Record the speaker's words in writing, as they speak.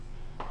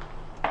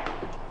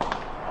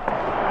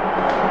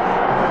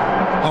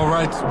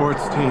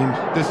sports team.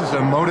 This is a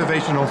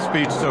motivational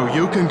speech so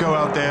you can go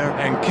out there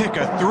and kick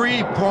a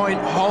 3-point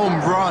home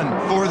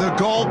run for the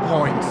goal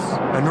points.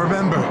 And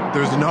remember,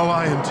 there's no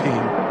I in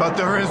team, but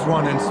there is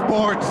one in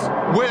sports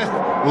with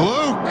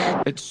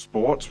Luke. It's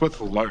Sports with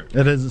Luke.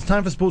 It is. It's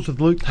time for Sports with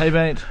Luke. Hey,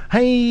 mate.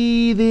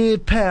 Hey there,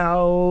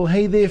 pal.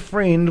 Hey there,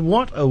 friend.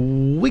 What a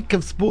week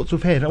of sports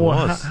we've had. Or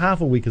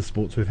half a week of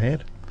sports we've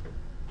had.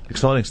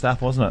 Exciting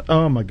stuff, wasn't it?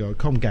 Oh, my God.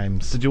 Com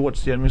Games. Did you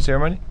watch the opening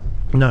ceremony?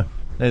 No.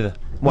 Neither.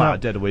 Well, No. I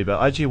did a wee bit.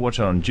 I actually watched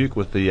it on Duke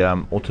with the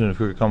alternative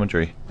cricket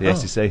commentary, the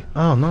SEC.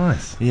 Oh,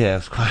 nice. Yeah, it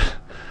was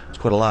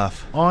quite a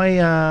laugh.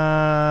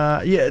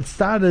 It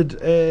started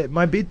at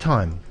my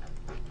bedtime.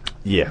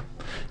 Yeah,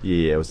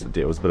 it was a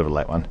bit of a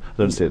late one. I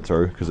didn't see it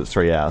through because it's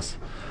 3 hours.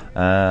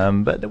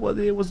 But it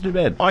wasn't too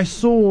bad. I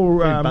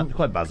saw...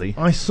 Quite buzzy.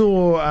 I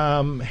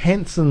saw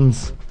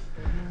Hanson's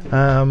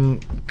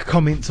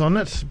comments on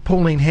it.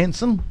 Pauline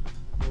Hanson.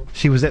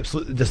 She was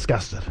absolutely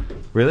disgusted.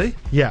 Really?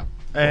 Yeah.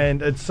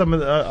 And it's some of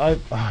the... I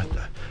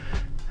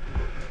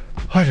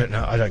don't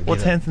know. I don't get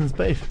What's it. Hanson's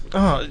beef?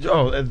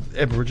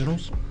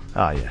 Aboriginals.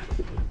 Oh, yeah.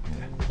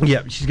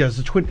 Yeah, she goes,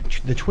 the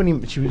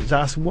 20... She was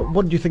asked,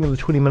 what did you think of the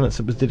 20 minutes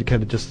that was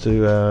dedicated just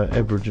to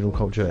Aboriginal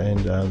culture and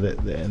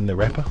the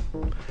rapper?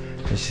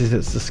 And she says,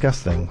 it's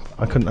disgusting.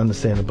 I couldn't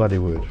understand a bloody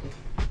word.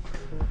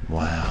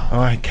 Wow.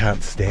 I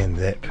can't stand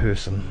that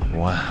person.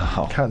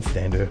 Wow. Can't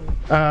stand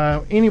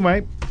her.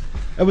 Anyway,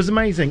 it was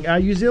amazing.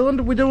 New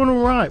Zealand, we're doing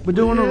all right. We're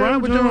doing all right.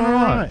 We're doing all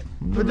right.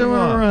 We're doing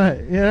all right.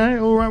 Yeah,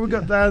 all right. We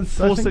got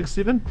 4, 6,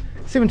 7?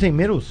 17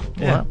 medals.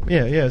 Yeah. Right.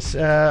 Yeah, yes.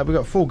 We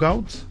got 4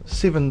 golds,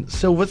 7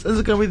 silvers. Is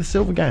it going to be the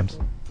silver games?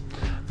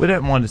 We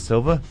don't mind a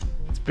silver.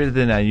 It's better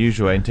than our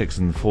usual antics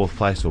in 4th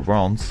place or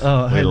bronze. We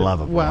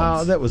love a bronze.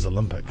 Wow, that was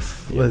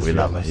Olympics. Yeah, we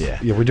love it.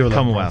 Yeah, we do love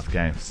Commonwealth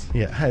bronze. Games.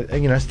 Yeah,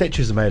 hey,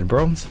 statues are made of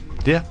bronze.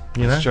 Yeah,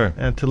 that's true.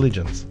 To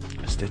legends.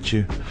 A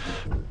statue.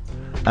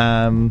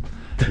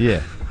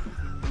 Yeah.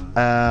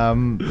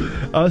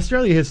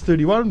 Australia has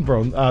 31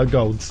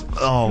 golds.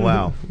 Oh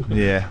wow.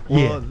 Yeah. Well,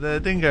 Yeah. the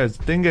dingoes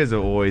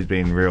have always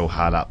been real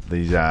hard up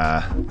these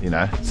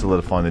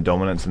solidifying their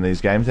dominance in these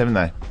games, haven't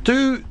they?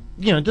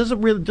 Does it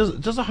really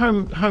does a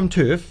home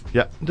turf?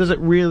 Yep. Does it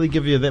really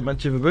give you that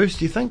much of a boost?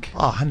 Do you think?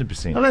 Oh,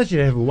 100%. Allows you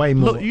to have a way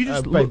more, Look, you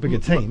just bigger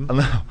team.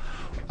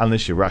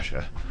 Unless you're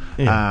Russia.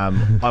 Yeah.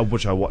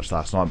 Which I watched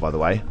last night, by the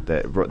way,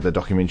 the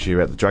documentary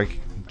about the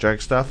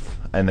Drake stuff,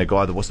 and the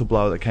guy, the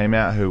whistleblower that came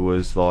out, who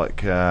was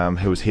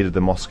who was head of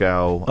the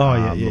Moscow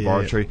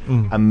laboratory.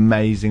 Yeah.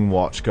 Amazing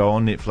watch. Go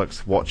on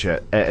Netflix, watch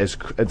it.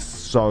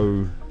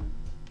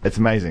 It's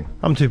amazing.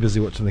 I'm too busy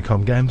watching the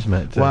Com Games,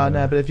 mate. Well,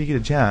 no, but if you get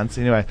a chance,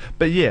 anyway.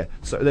 But yeah,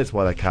 so that's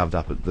why they carved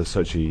up at the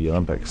Sochi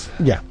Olympics.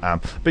 Yeah.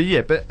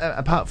 But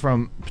apart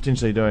from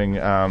potentially doing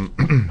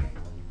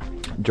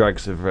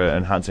drugs for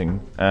enhancing,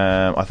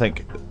 I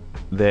think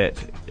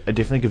that it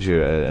definitely gives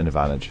you an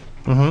advantage.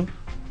 Mm-hmm.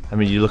 I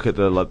mean, you look at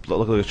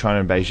China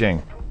and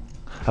Beijing.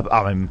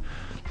 I mean,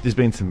 there's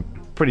been some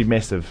pretty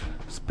massive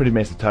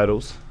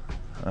totals.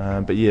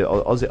 But yeah,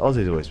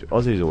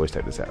 Aussies always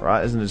take this out,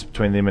 right? Isn't it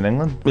between them and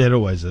England? Yeah, it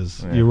always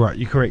is. Yeah. You're right.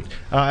 You're correct.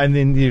 And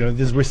then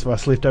there's the rest of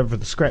us left over for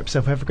the scrap.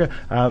 South Africa.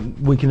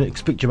 We can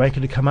expect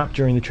Jamaica to come up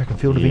during the track and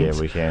field events.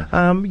 Yeah, we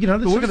can. We've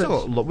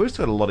We've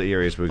still got a lot of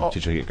areas where we can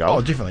potentially get gold.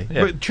 Oh, definitely.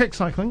 Yeah. But track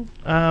cycling.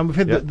 We've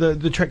had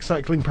the track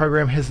cycling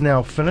program has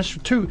now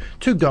finished. Two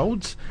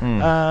golds.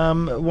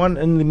 One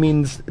in the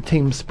men's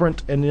team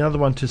sprint, and the other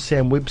one to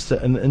Sam Webster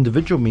in the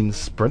individual men's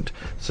sprint.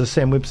 So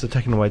Sam Webster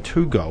taking away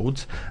 2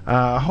 golds.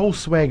 A whole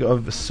swag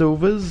of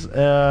silvers.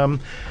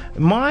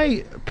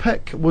 My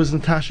pick was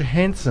Natasha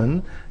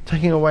Hansen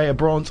taking away a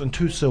bronze and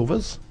 2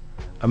 silvers.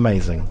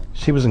 Amazing.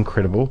 She was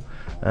incredible.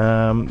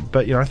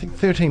 But I think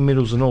 13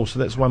 medals in all, so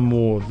that's one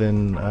more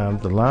than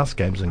the last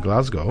games in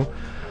Glasgow.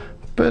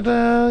 But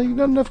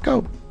not enough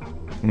gold.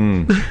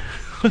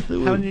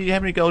 How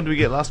many gold did we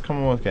get last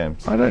Commonwealth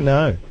Games? I don't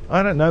know,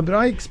 but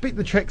I expect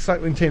the track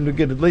cycling team to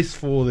get at least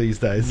 4 these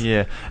days.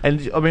 Yeah,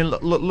 and I mean,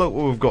 look what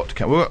we've got to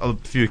come. We've got a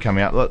few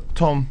coming out. Look,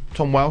 Tom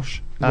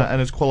Welsh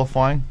and his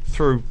qualifying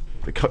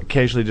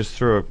casually just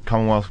through a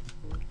Commonwealth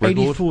record.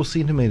 84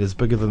 centimetres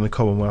bigger than the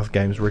Commonwealth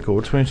Games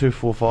record.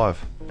 22.45.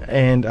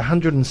 And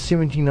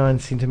 179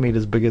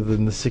 centimetres bigger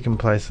than the second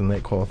place in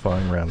that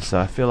qualifying round. So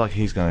I feel like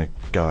he's going to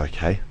go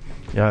okay.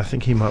 Yeah, I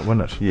think he might win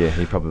it. Yeah,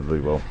 he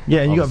probably will.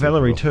 Yeah, and you got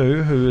Valerie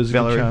too, who is a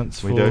good chance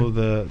for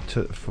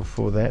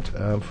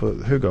for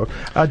her gold.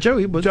 Joe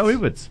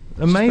Edwards.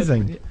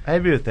 Amazing.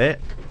 Happy with that.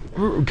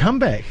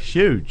 Comeback.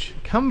 Huge.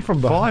 Come from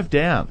behind.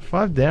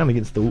 5 down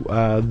against the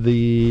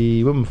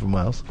women from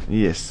Wales.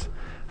 Yes.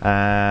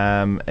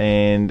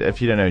 And if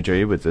you don't know who Joe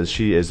Edwards is,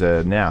 she is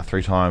a now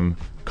 3-time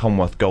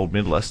Commonwealth gold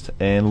medalist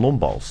in lawn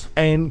bowls.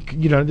 And,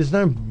 there's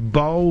no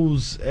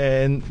bowls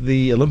in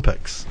the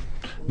Olympics.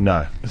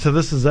 No. So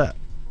this is it.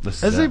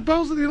 Is there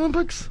bowls at the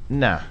Olympics?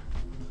 Nah.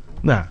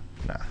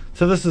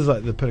 So this is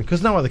like the pinnacle,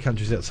 because no other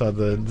countries outside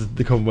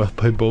the Commonwealth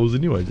play bowls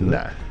anyway, do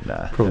they?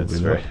 Nah.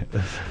 Probably not.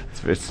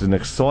 It's an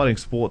exciting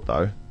sport,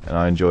 though. and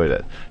I enjoyed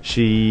it.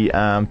 She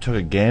took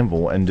a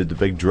gamble and did the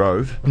big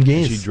drove.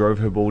 Yes. She drove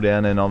her ball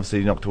down and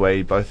obviously knocked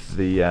away both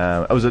the...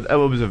 it was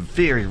a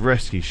very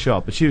risky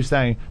shot, but she was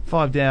saying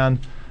 5 down,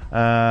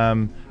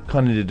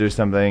 kind of need to do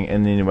something,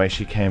 and anyway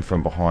she came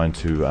from behind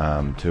to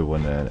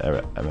win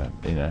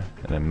an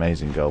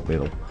amazing gold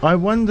medal. I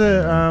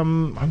wonder.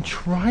 I'm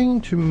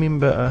trying to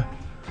remember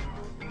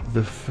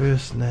the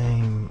first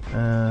name.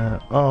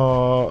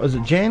 Is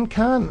it Jan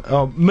Khan?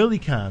 Oh, Millie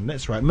Khan.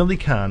 That's right, Millie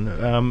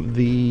Khan,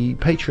 the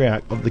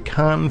patriarch of the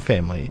Khan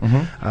family,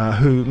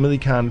 who Millie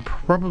Khan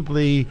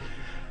probably,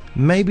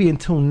 maybe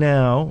until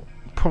now,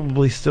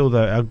 probably still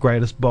though our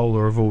greatest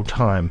bowler of all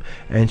time,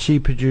 and she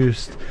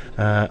produced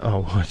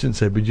I shouldn't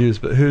say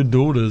produced, but her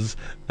daughters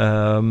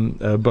are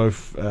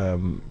both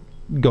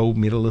gold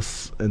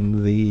medalists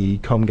in the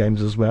Com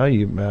Games as well,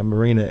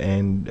 Marina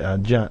and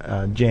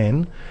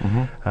Jan.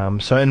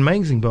 So an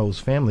amazing bowls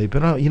family,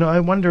 but I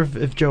wonder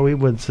if Jo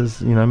Edwards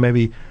has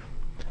maybe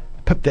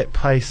pipped that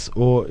place,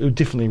 or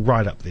definitely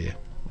right up there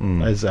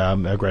as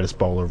our greatest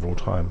bowler of all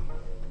time.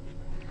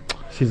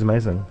 She's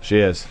amazing. She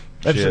is.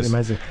 Absolutely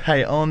amazing.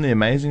 Hey, on the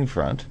amazing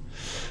front,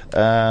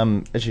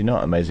 actually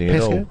not amazing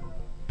at all.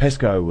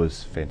 Pesco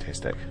was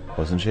fantastic,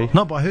 wasn't she?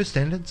 Not by her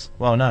standards.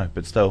 Well, no,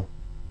 but still.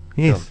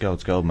 Yes.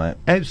 Gold's gold, mate.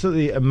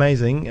 Absolutely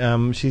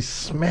amazing. She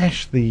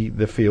smashed the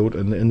field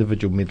in the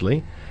individual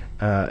medley.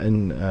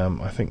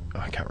 I think,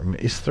 I can't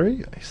remember,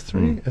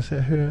 S3? Is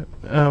that her?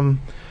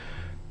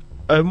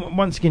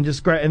 Once again,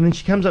 just great. And then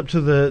she comes up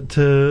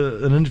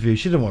to an interview.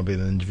 She didn't want to be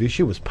in an interview.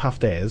 She was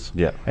puffed as.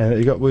 Yeah. And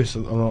it got worse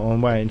on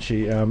the way. And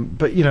she,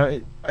 but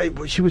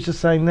she was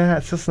just saying,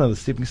 it's just another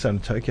stepping stone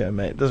to Tokyo,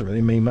 mate. It doesn't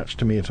really mean much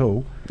to me at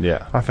all.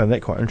 Yeah. I found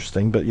that quite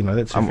interesting. But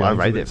that's. I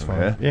rate that from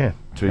her. Yeah.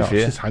 To be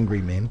fair, she's hungry,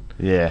 man.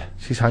 Yeah.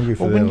 She's hungry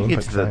for when the you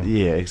get to the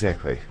yeah,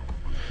 exactly.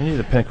 When you're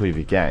the pinnacle of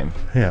your game.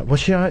 Yeah. Well,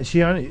 she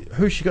only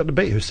who's she got to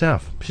beat?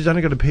 Herself. She's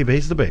only got a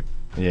PBs to beat.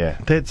 Yeah.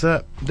 That's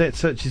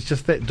it. She's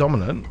just that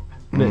dominant.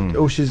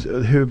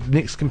 Her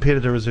next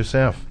competitor is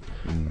herself.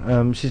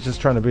 She's just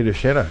trying to beat her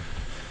shadow.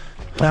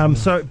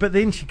 But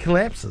then she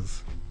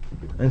collapses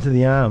into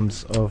the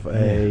arms of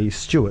a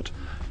Stewart.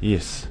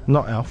 Yes.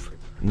 Not Alf.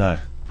 No.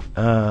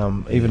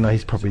 Even though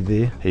he's probably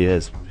there. He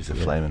is. He's a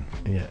flaming.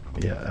 Yeah.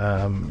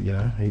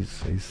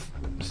 He's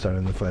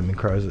stoning the flaming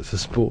crows. It's a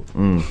sport.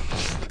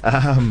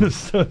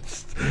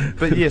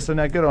 So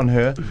now good on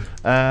her.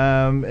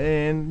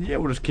 And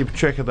we'll just keep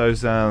track of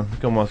those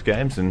Commonwealth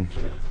Games and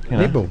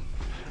netball.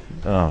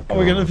 Oh,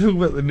 we're going to talk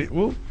about the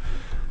netball.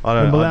 I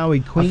don't know.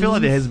 Malawi Queens. I feel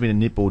like there hasn't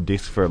been a netball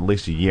desk for at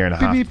least a year and a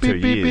half, 2 years.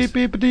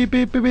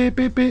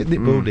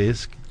 Netball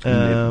desk.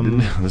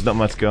 There's not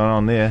much going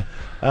on there.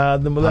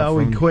 The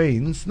Malawi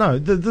Queens. No,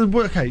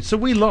 okay, so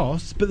we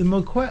lost, but the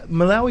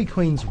Malawi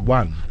Queens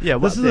won. Yeah,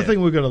 this is the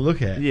thing we're going to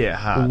look at. Yeah,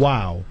 hard.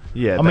 Wow.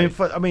 Yeah,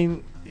 I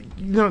mean,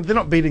 they're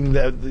not beating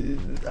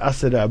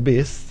us at our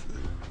best.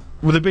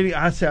 Well, they're beating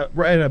us at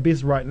our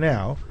best right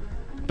now,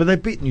 but they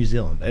beat New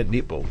Zealand at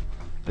netball.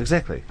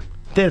 Exactly.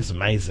 That's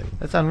amazing.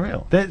 That's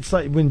unreal. That's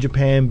like when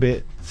Japan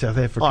beat South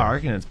Africa. Oh, I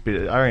reckon it's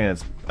better. I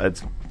reckon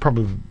it's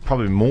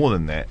probably more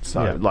than that.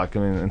 So,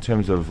 in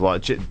terms of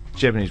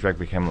Japanese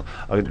rugby, I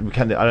don't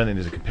think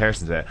there's a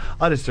comparison to that.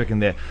 I just reckon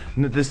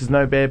this is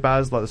no bad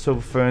buzz. Like the Silver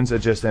Ferns are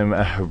just in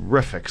a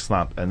horrific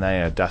slump, and they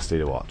are dusty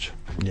to watch.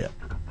 Yeah.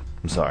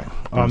 I'm sorry.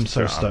 I'm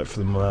so stoked for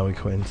the Malawi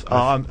Queens.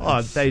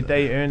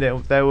 They earned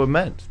it. They were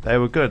mint. They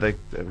were good. They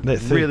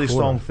really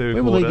strong third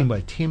quarter. We were leading by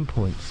 10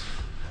 points.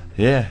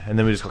 Yeah, and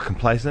then we just got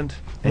complacent,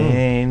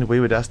 and we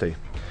were dusty.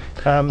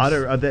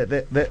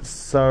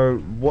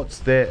 So what's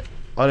that?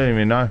 I don't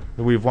even know.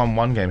 We've won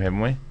one game,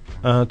 haven't we?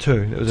 2.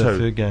 It was our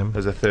third game. It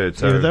was a third.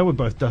 So they were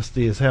both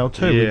dusty as hell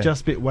too. Yeah. We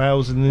just beat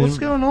Wales, and then what's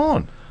going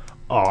on?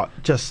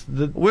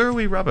 Where are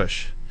we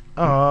rubbish?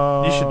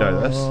 You should know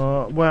this.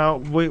 Well,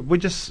 we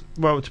just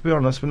to be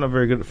honest, we're not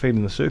very good at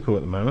feeding the circle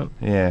at the moment.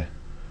 Yeah.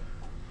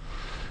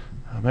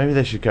 Maybe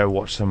they should go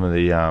watch some of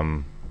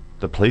the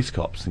police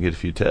cops and get a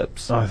few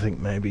tips. I think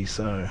maybe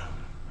so.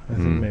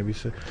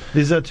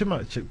 There's too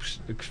much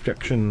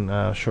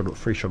extraction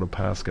free shuttle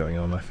pass going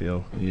on, I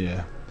feel.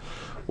 Yeah.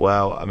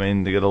 Well, I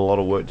mean, they got a lot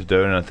of work to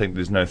do, and I think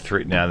there's no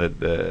threat now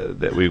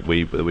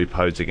that we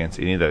pose against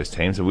any of those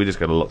teams. So we just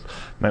got to look,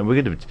 man. We're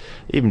going to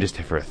even just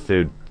for a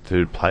third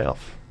playoff.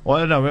 Well,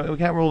 I don't know. We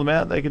can't rule them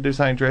out. They could do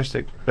something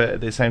drastic, but at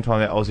the same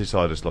time, that Aussie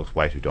side just looks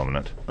way too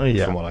dominant.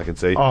 From what I can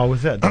see. Oh,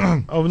 was that?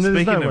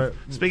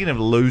 Speaking of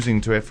losing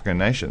to African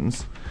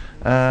nations.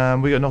 We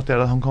got knocked out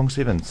of Hong Kong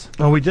Sevens.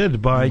 Oh, we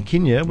did by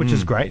Kenya, which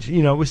is great.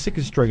 We're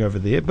second string over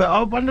there. But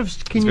I wonder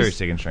if Kenya's... It's very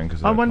second string.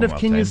 I wonder if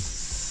Kenya's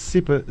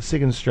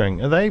second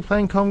string. Are they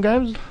playing Com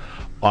Games?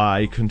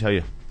 I couldn't tell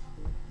you.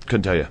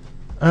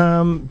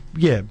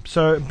 Yeah,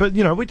 so... But,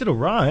 we did all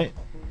right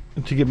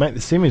to make the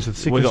semis with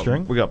second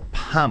string. We got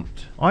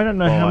pumped. I don't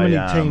know how many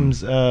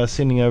teams are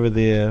sending over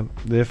their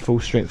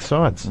full-strength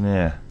sides.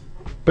 Yeah.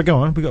 But go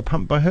on, we got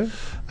pumped by who?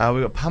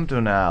 We got pumped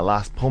in our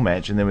last pool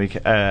match, and then we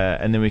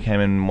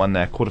came in and won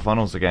their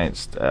quarterfinals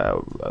against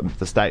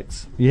the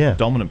States. Yeah.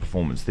 Dominant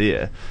performance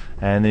there.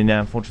 And then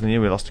unfortunately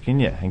we lost to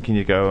Kenya, and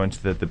Kenya go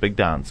into the big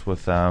dance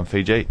with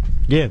Fiji.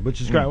 Yeah,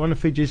 which is great. I wonder if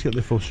Fiji's got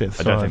their full strength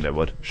side. I don't think they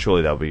would.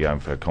 Surely they'll be going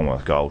for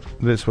Commonwealth gold.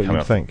 That's what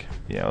you think.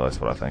 Yeah, well, that's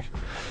what I think.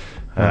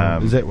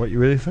 Is that what you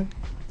really think?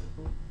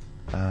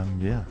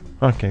 Yeah.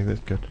 Okay, that's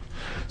good.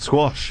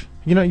 Squash.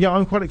 You know, yeah,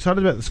 I'm quite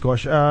excited about the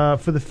squash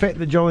for the fact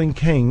that Jolene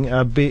King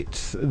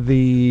bet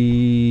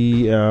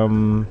the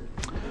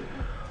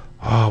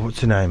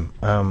what's her name?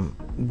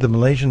 The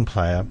Malaysian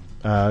player,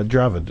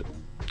 Dravid,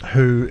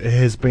 who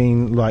has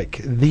been like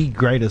the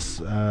greatest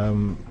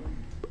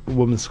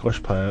women's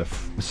squash player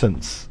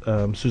since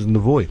Susan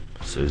Devoy.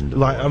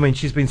 Like, I mean,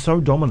 she's been so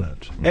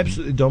dominant,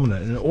 absolutely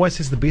dominant, and always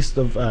has the best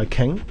of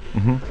King.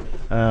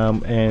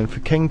 And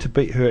for King to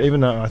beat her, even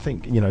though I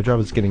think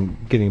Dravid's getting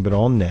a bit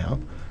on now.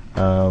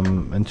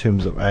 In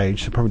terms of age,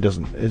 she probably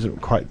isn't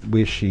quite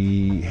where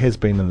she has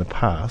been in the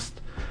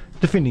past.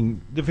 Defending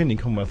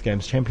Commonwealth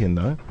Games champion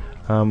though,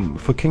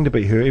 for King to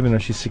beat her, even though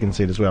she's second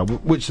seed as well,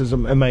 which is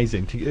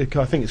amazing.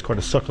 I think it's quite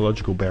a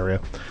psychological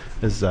barrier.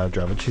 Is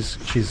Dravid?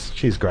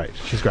 She's great.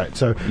 She's great.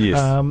 So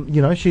yes.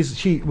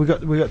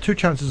 we got 2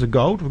 chances of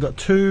gold. We've got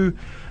 2.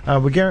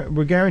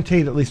 We're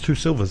guaranteed at least 2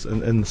 silvers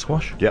in the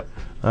squash. Yep.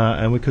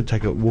 And we could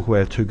walk away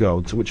with 2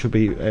 golds, which would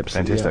be absolutely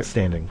fantastic.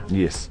 Outstanding.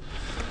 Yes.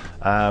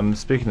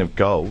 Speaking of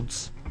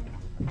golds,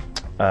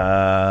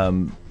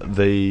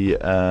 the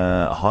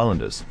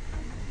Highlanders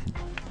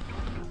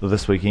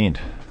this weekend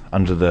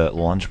under the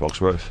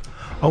lunchbox roof.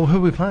 Oh, who are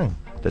we playing?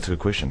 That's a good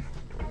question.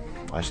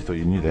 I actually thought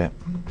you knew that.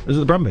 Is it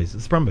the Brumbies?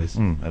 It's the Brumbies.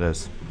 It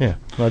is. Yeah,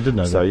 well, I did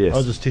know that. Yes. I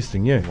was just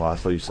testing you. Well, I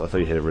thought you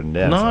had it written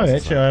down. No,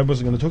 actually, I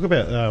wasn't going to talk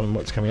about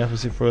what's coming up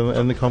except for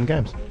in the Com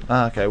Games.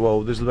 Okay,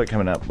 well, there's a bit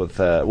coming up with.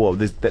 That's going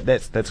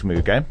to be a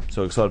good game.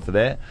 So excited for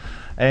that.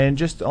 And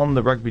just on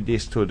the rugby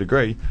desk to a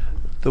degree,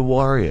 the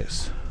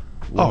Warriors.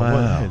 Wow. Oh,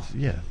 well,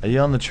 yeah. Are you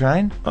on the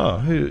train?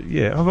 Oh,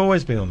 yeah. I've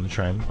always been on the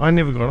train. I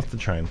never got off the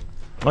train.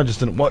 I just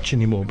didn't watch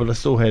anymore, but I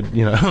still had,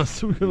 I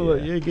still got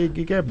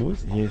go,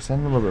 boys. Yes,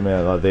 I'm a little bit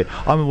mad like there.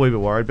 I'm a wee bit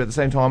worried, but at the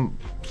same time,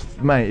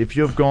 mate, if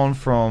you've gone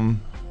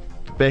from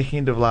the back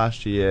end of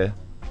last year,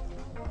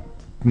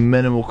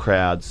 minimal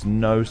crowds,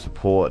 no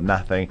support,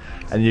 nothing,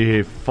 and you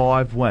have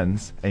 5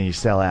 wins and you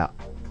sell out.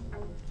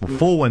 Well,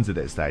 4 wins at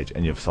that stage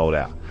and you've sold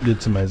out.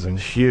 It's amazing.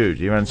 It's huge.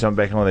 You run jump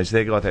back on there. See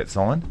that guy with that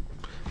sign?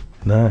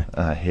 No.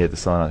 He had the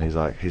sign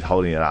on. He's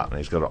holding it up and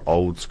he's got an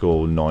old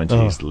school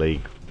 90s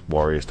league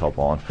Warriors top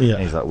on. Yeah.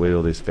 And he's like, where do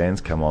all these fans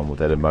come on with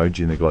that emoji,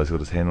 and the guy's got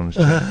his hand on his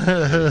chest.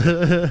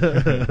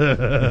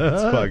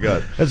 It's quite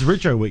good. It's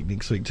retro week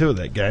next week too at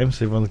that game,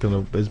 so everyone's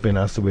has been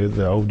asked to wear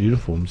their old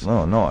uniforms.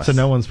 Oh, nice. So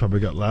no one's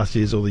probably got last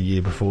year's or the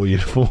year before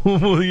uniform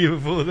or the year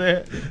before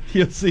that.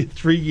 You'll see a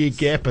 3-year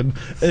gap in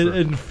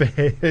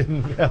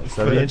fan outfit.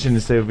 So it'll be interesting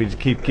to see if we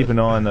keep an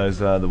eye on those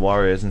the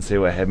Warriors and see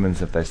what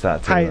happens if they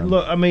start to... Hey,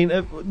 look, I mean,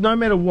 no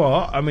matter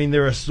what, I mean,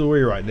 they're a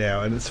story right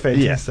now, and it's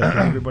fantastic.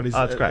 Yeah.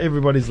 It's great.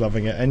 Everybody's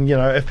loving it, and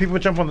if people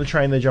jump on the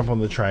train, they jump on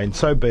the train.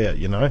 So be it,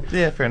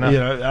 Yeah, fair enough.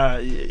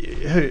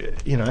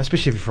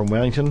 Especially if you're from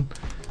Wellington,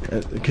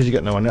 because you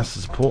got no one else to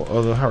support.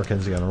 Oh, the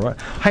Hurricanes are going all right.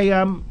 Hey,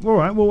 all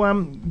right. Well,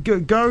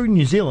 go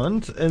New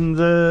Zealand in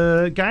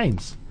the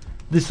games.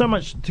 There's so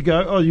much to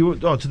go.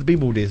 To the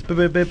B-ball desk.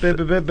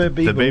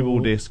 The B-ball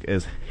desk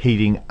is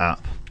heating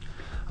up.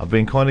 I've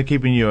been kind of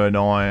keeping you an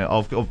eye,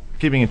 of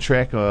keeping a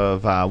track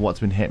of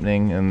what's been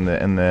happening in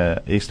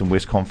the East and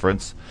West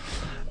Conference.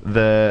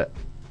 The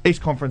East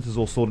Conference is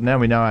all sorted now.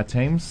 We know our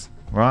teams,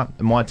 right?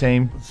 And my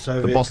team,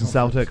 the Boston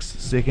Celtics,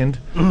 second,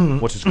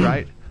 which is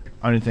great.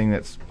 Only thing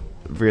that's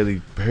really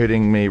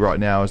hurting me right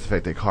now is the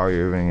fact that Kyrie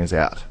Irving is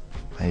out.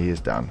 He is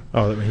done.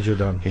 Oh, that means you're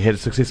done. He had a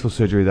successful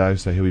surgery though,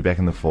 so he'll be back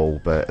in the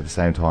fall. But at the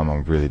same time,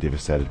 I'm really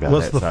devastated about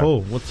What's that. Fall?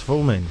 What's the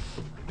fall mean?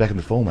 Back in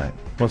the fall, mate.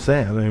 What's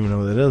that? I don't even know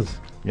what that is.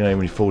 You know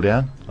when you fall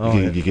down,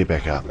 you get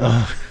back up.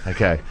 Oh.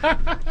 Okay.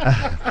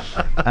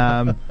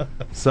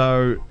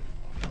 So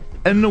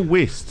in the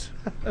West,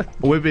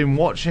 we've been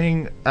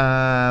watching,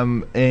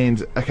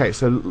 and okay,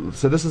 so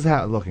this is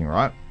how it's looking,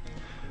 right?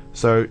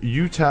 So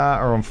Utah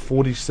are on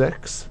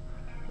 46,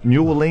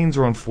 New Orleans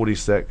are on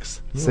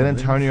 46, San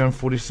Antonio on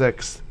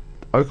 46,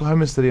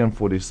 Oklahoma City on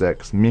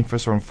 46,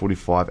 Memphis are on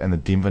 45, and the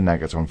Denver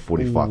Nuggets are on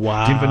 45.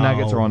 Wow. Denver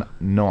Nuggets are on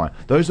 9.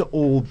 Those are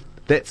all.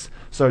 It's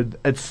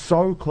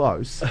so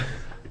close.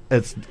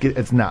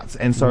 It's nuts.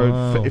 And so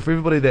for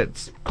everybody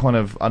that's kind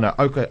of, I know,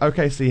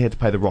 OKC had to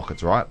play the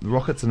Rockets, right? The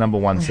Rockets are number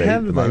 1 seed.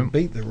 How did they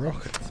beat the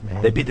Rockets,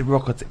 man? They beat the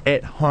Rockets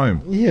at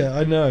home. Yeah,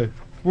 I know.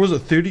 What was it,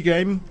 30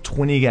 game?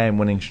 20 game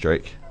winning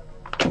streak,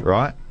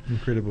 right?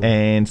 Incredible.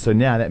 And so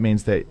now that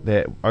means that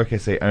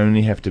OKC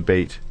only have to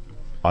beat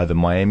either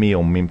Miami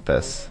or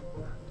Memphis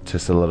to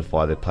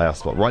solidify their playoff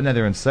spot. Right now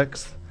they're in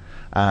 6th.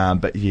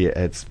 But yeah,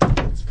 it's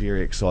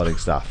very exciting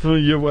stuff. Well,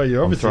 you're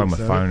obviously I'm throwing my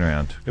excited. phone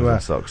around because I'm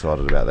so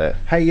excited about that.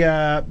 Hey,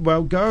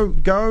 well, go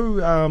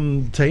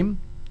team.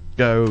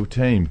 Go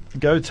team.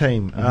 Go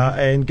team.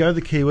 And go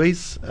the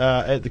Kiwis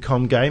at the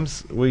Com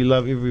Games. We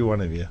love every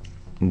one of you.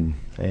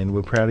 And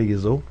we're proud of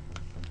you all.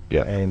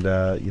 Yeah. And,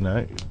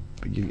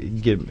 you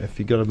get, if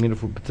you got a medal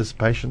for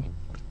participation,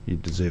 you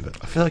deserve it.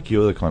 I feel like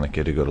you're the kind of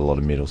kid who got a lot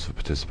of medals for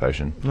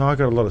participation. No, I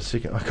got a lot of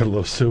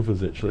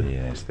silvers, actually.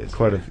 Yes, that's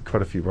quite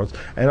a few bronze.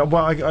 And I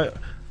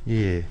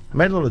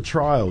made a lot of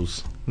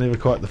trials. Never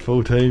quite the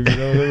full team, you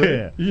know what I mean?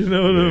 Yeah. You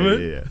know what I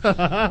mean?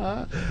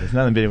 Yeah. There's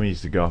nothing better when you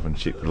used to go off and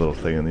check the little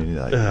thing and then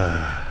you're like,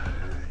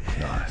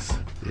 nice.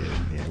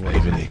 Yeah,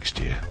 maybe next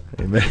year.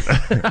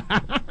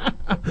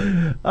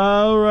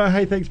 All right.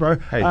 Hey, thanks, bro.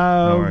 Hey,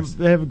 no worries.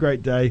 Have a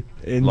great day.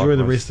 Enjoy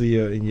the Likewise. rest of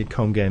your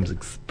Com Games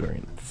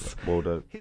experience. Well done.